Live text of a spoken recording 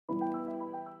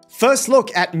First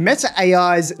look at Meta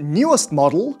AI's newest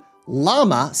model,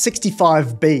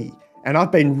 LLaMA-65B. And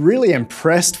I've been really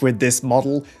impressed with this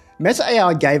model. Meta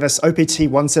AI gave us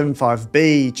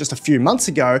OPT-175B just a few months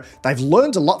ago. They've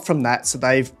learned a lot from that, so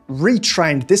they've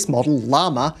retrained this model,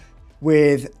 LLaMA,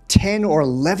 with 10 or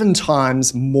 11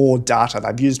 times more data.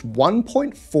 They've used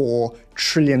 1.4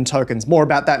 trillion tokens. More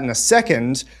about that in a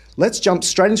second. Let's jump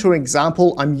straight into an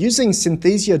example. I'm using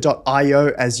synthesia.io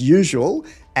as usual,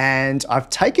 and I've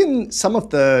taken some of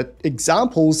the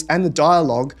examples and the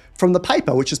dialogue from the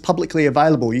paper, which is publicly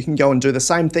available. You can go and do the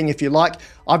same thing if you like.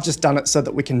 I've just done it so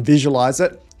that we can visualize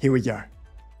it. Here we go.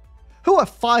 Who are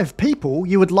 5 people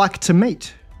you would like to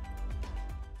meet?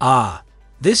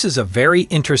 This is a very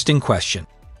interesting question.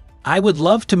 I would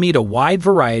love to meet a wide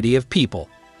variety of people,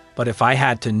 but if I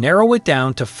had to narrow it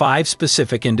down to 5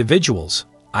 specific individuals,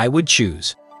 I would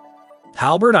choose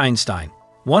Albert Einstein,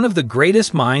 one of the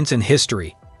greatest minds in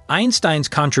history. Einstein's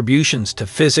contributions to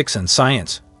physics and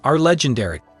science are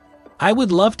legendary. I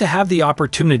would love to have the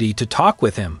opportunity to talk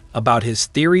with him about his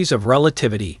theories of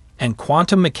relativity and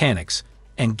quantum mechanics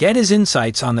and get his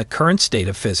insights on the current state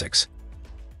of physics.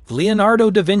 Leonardo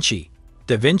da Vinci.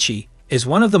 Da Vinci is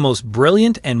one of the most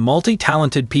brilliant and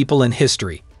multi-talented people in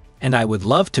history, and I would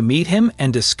love to meet him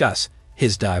and discuss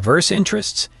his diverse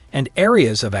interests and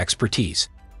areas of expertise.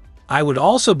 I would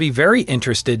also be very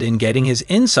interested in getting his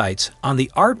insights on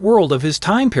the art world of his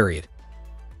time period.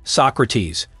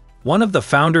 Socrates, one of the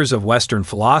founders of Western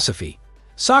philosophy.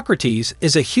 Socrates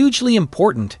is a hugely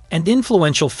important and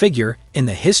influential figure in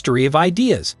the history of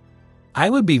ideas. I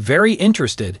would be very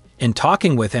interested in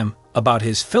talking with him about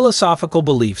his philosophical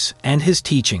beliefs and his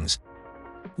teachings.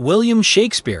 William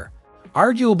Shakespeare,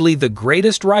 arguably the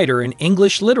greatest writer in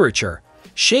English literature.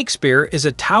 Shakespeare is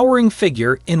a towering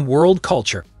figure in world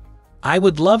culture. I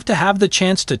would love to have the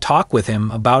chance to talk with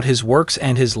him about his works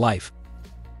and his life.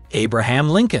 Abraham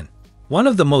Lincoln, one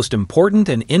of the most important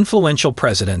and influential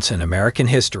presidents in American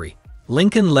history.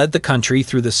 Lincoln led the country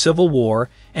through the Civil War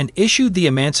and issued the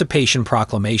Emancipation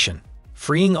Proclamation,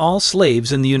 freeing all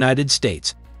slaves in the United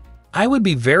States. I would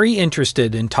be very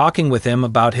interested in talking with him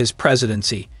about his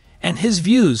presidency and his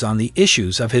views on the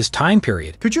issues of his time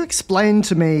period. Could you explain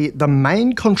to me the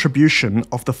main contribution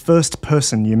of the first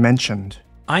person you mentioned?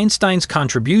 Einstein's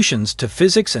contributions to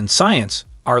physics and science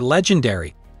are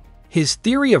legendary. His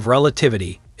theory of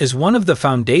relativity is one of the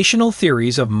foundational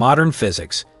theories of modern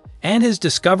physics, and his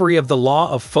discovery of the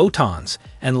law of photons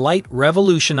and light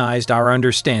revolutionized our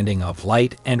understanding of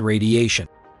light and radiation.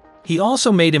 He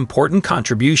also made important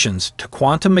contributions to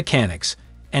quantum mechanics,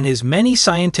 and his many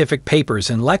scientific papers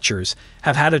and lectures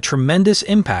have had a tremendous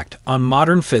impact on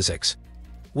modern physics.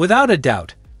 Without a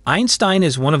doubt, Einstein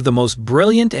is one of the most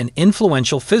brilliant and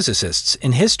influential physicists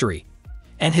in history,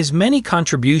 and his many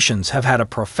contributions have had a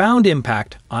profound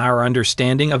impact on our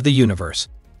understanding of the universe.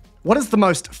 What is the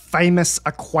most famous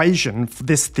equation for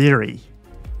this theory?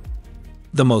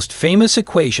 The most famous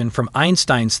equation from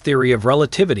Einstein's theory of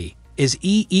relativity is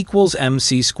E equals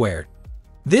mc squared.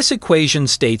 This equation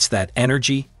states that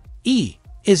energy, E,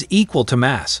 is equal to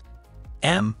mass,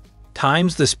 m,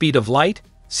 times the speed of light,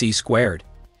 c squared,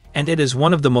 and it is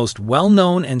one of the most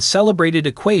well-known and celebrated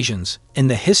equations in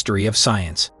the history of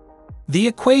science. The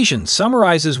equation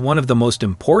summarizes one of the most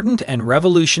important and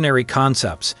revolutionary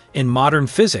concepts in modern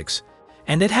physics,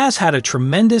 and it has had a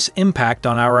tremendous impact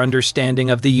on our understanding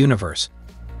of the universe.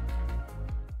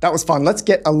 That was fun. Let's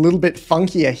get a little bit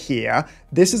funkier here.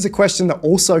 This is a question that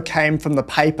also came from the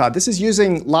paper. This is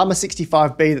using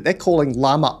LLaMA-65B that they're calling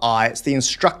LLaMA-I. It's the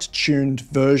instruct-tuned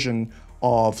version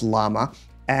of LLaMA.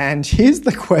 And here's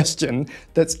the question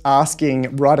that's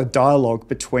asking, write a dialogue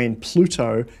between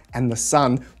Pluto and the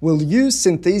Sun. We'll use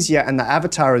Synthesia and the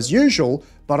avatar as usual,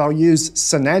 but I'll use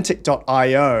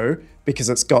Semantic.io because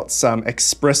it's got some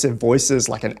expressive voices,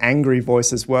 like an angry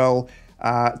voice as well,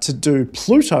 to do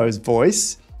Pluto's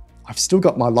voice. I've still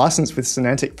got my license with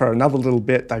Semantic for another little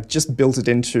bit. They've just built it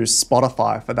into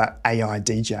Spotify for that AI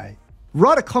DJ.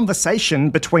 Write a conversation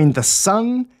between the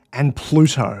Sun and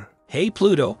Pluto. Hey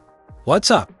Pluto, what's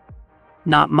up?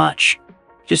 Not much.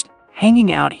 Just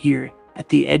hanging out here at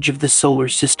the edge of the solar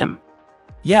system.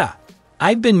 Yeah,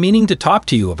 I've been meaning to talk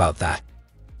to you about that.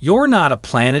 You're not a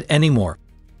planet anymore.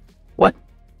 What?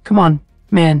 Come on,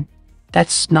 man.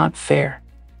 That's not fair.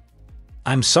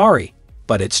 I'm sorry,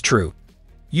 but it's true.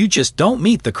 You just don't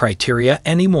meet the criteria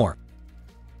anymore.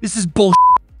 This is bullshit.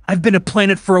 I've been a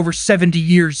planet for over 70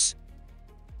 years.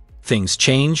 Things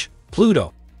change,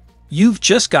 Pluto. You've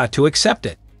just got to accept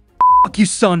it. Fuck you,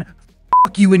 son.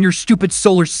 Fuck you and your stupid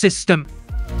solar system.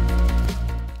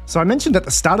 So I mentioned at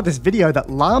the start of this video that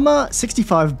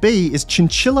LLaMA-65B is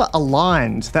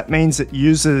Chinchilla-aligned. That means it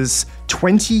uses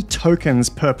 20 tokens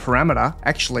per parameter,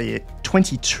 actually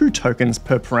 22 tokens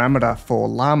per parameter for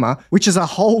LLaMA, which is a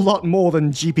whole lot more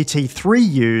than GPT-3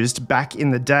 used back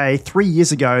in the day. 3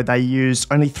 years ago, they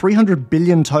used only 300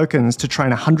 billion tokens to train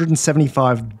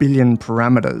 175 billion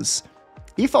parameters.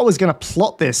 If I was going to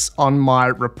plot this on my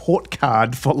report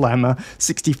card for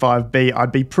LLaMA-65B,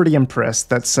 I'd be pretty impressed.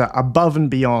 That's above and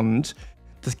beyond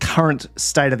the current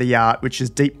state of the art, which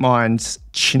is DeepMind's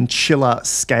Chinchilla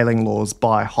scaling laws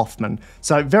by Hoffman.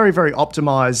 So very, very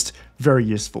optimized, very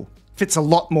useful. Fits a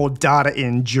lot more data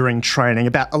in during training,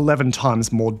 about 11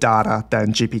 times more data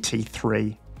than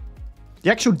GPT-3. The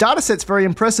actual dataset's very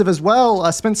impressive as well.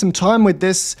 I spent some time with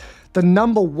this. The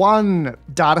number one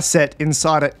dataset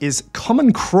inside it is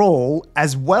Common Crawl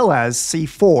as well as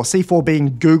C4. C4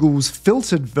 being Google's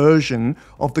filtered version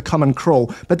of the Common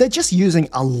Crawl, but they're just using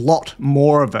a lot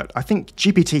more of it. I think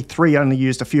GPT-3 only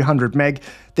used a few hundred meg.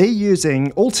 They're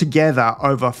using altogether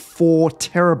over 4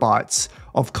 terabytes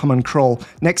of Common Crawl.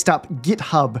 Next up,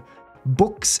 GitHub.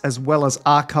 Books as well as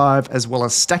archive as well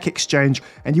as Stack Exchange,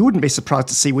 and you wouldn't be surprised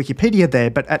to see Wikipedia there,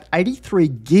 but at 83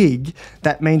 gig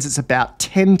that means it's about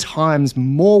 10 times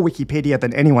more Wikipedia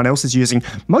than anyone else is using.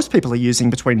 Most people are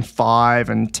using between 5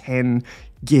 and 10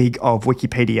 gig of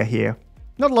Wikipedia here.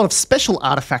 Not a lot of special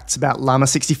artifacts about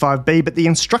LLaMA-65B, but the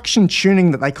instruction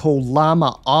tuning that they call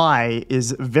LLaMA-I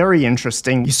is very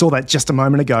interesting. You saw that just a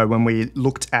moment ago when we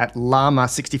looked at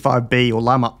LLaMA-65B or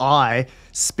LLaMA-I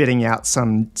spitting out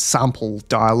some sample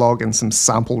dialogue and some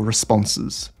sample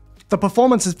responses. The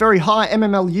performance is very high.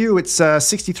 MMLU, it's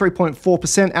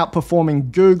 63.4%,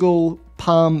 outperforming Google,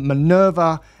 Palm,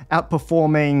 Minerva,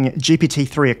 outperforming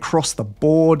GPT-3 across the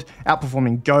board,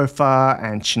 outperforming Gopher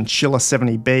and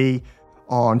Chinchilla-70B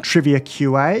on Trivia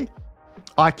QA.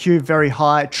 IQ very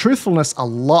high, truthfulness a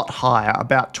lot higher,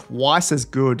 about twice as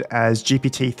good as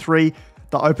GPT-3.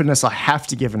 The openness I have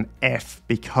to give an F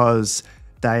because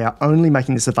they are only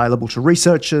making this available to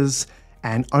researchers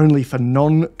and only for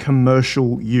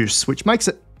non-commercial use, which makes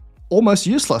it almost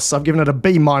useless. I've given it a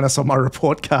B- on my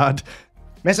report card.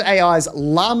 Meta AI's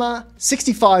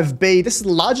LLaMA-65B, this is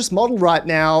the largest model right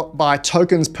now by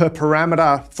tokens per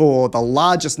parameter for the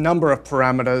largest number of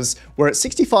parameters. We're at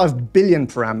 65 billion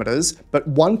parameters,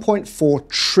 but 1.4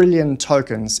 trillion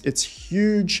tokens. It's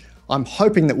huge. I'm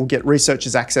hoping that we'll get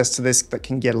researchers access to this that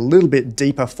can get a little bit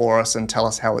deeper for us and tell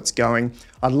us how it's going.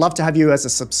 I'd love to have you as a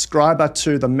subscriber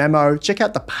to the memo. Check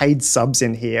out the paid subs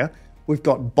in here. We've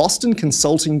got Boston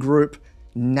Consulting Group,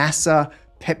 NASA,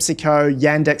 PepsiCo,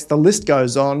 Yandex, the list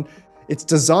goes on. It's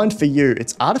designed for you.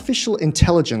 It's artificial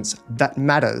intelligence that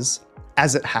matters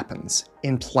as it happens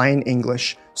in plain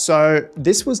English. So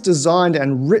this was designed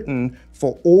and written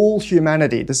for all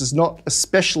humanity. This is not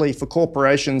especially for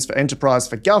corporations, for enterprise,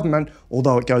 for government,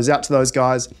 although it goes out to those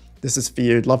guys. This is for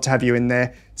you. Love to have you in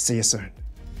there. See you soon.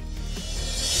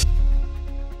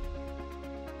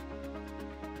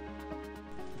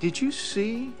 Did you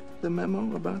see the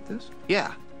memo about this?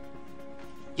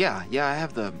 Yeah, I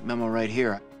have the memo right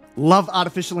here. Love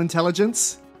artificial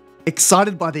intelligence?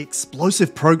 Excited by the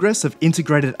explosive progress of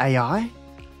integrated AI?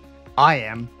 I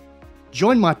am.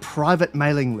 Join my private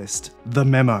mailing list, The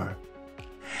Memo.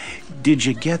 Did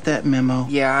you get that memo?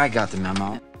 Yeah, I got the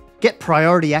memo. Get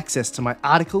priority access to my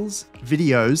articles,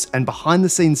 videos, and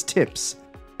behind-the-scenes tips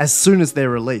as soon as they're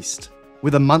released,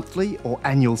 with a monthly or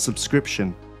annual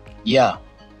subscription. Yeah.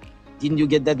 Didn't you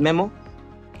get that memo?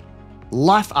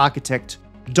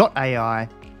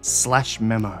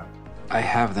 lifearchitect.ai/memo. I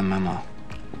have the memo.